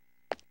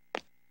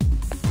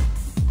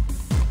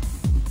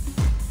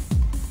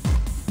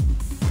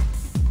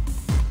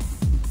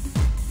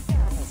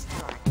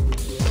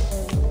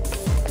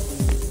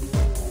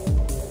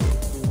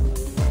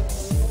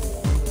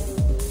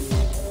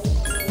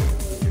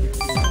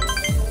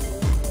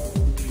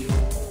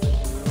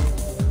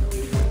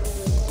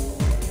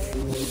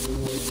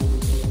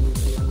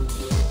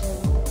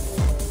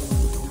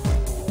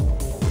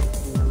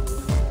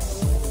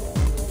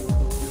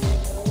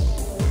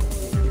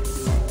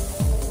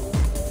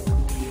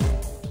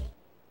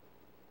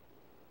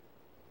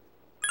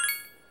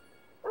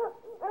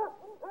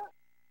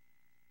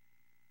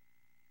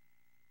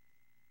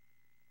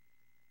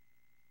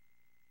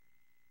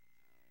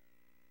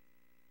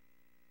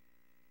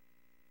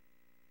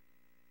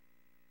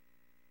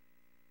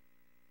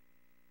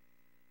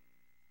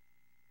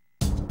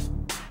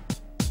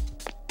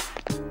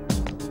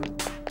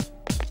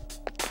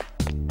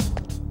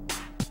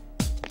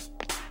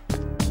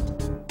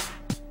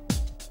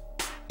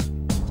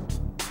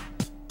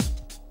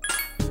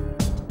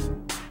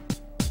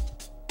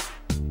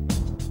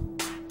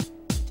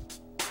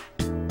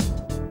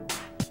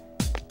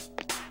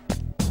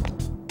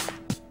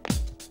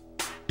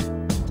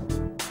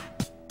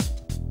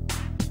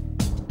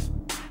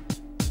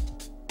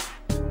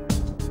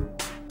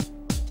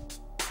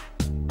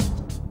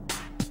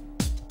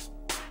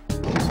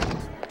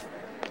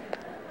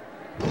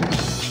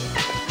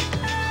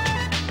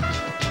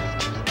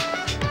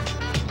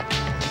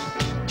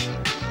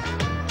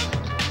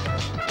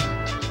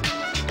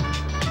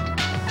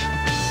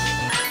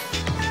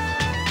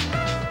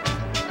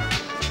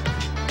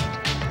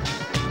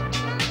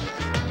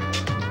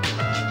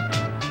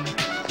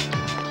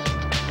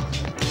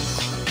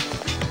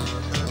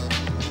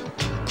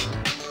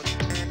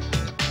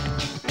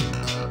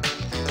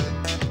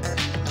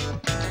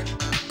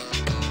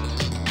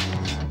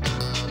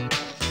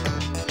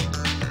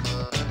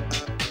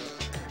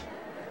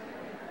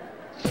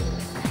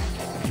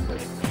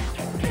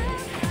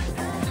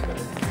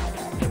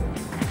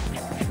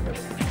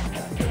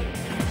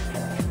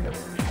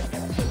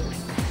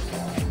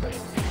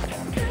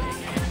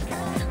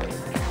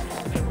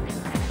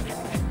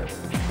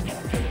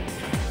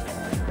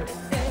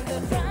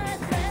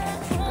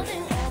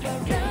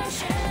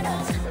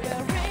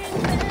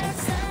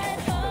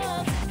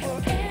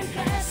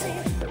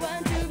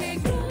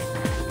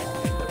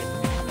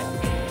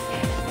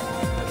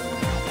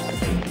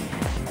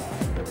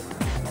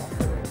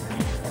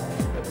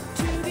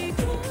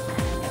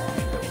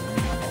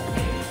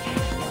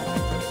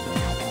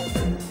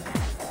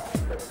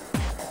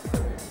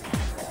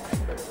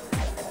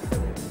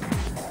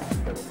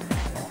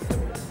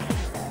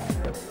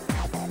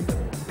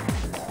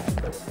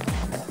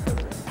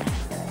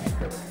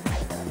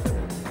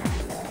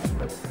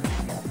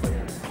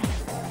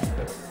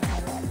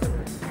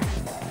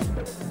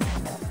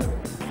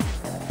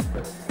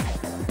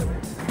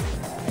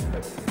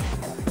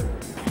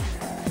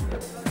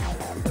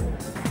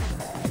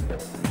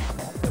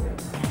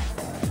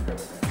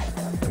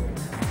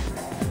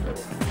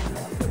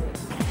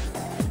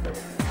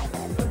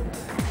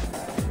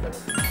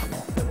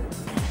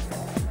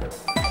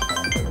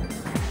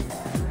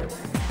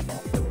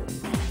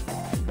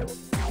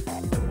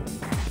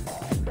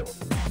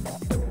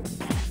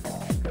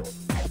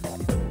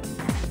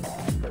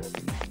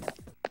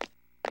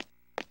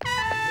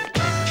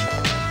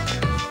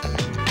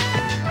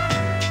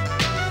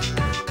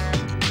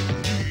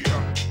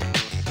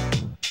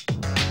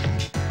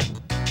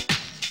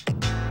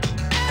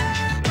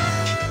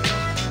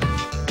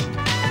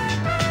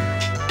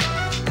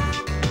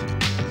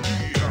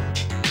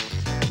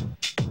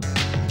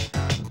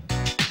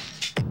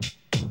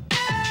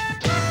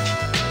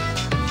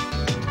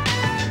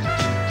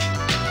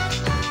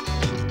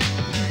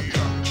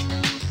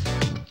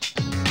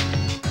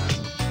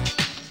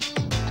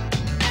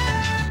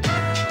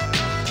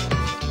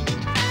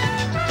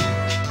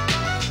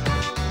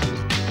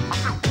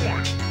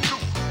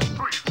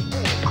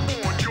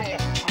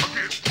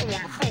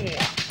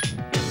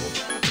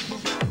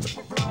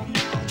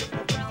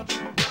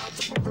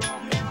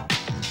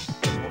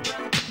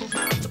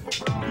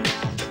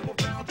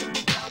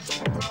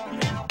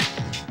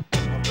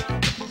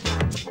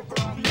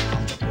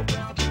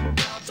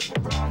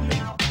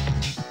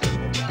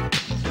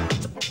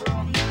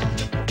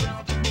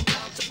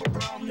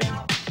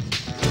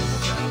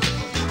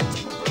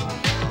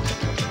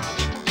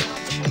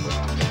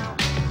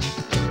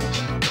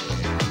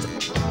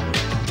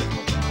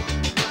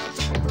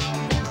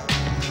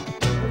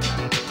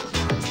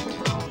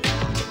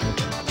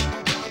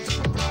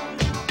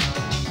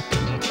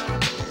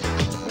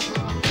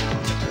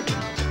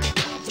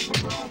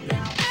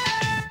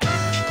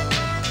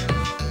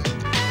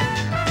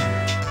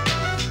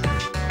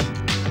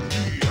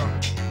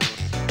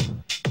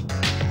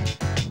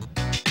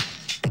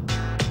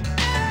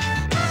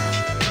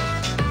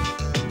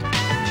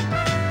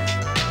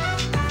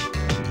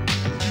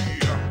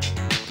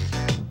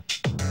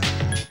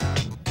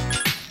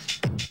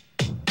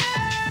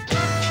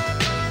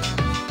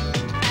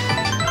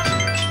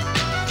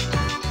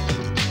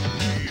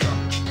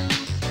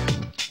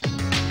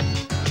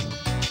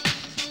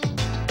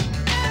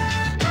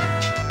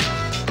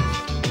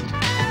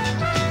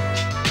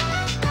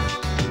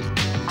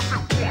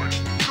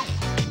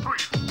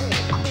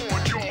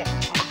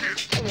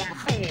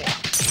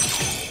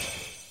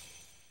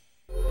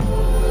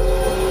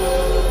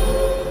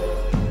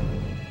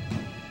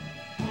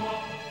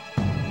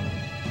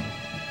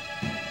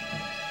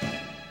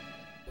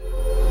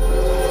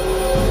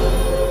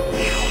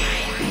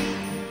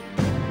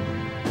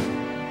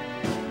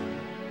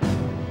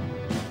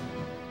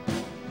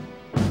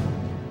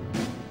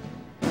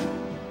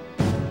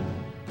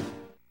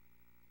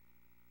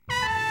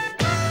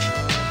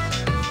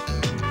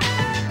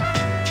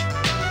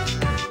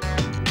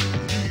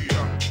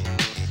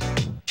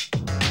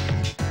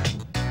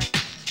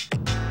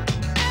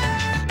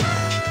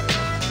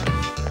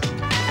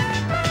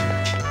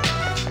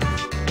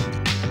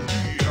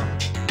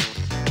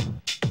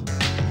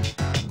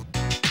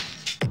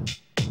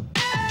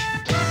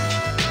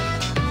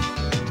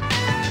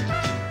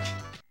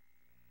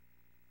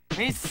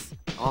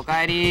 お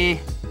かえ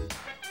り。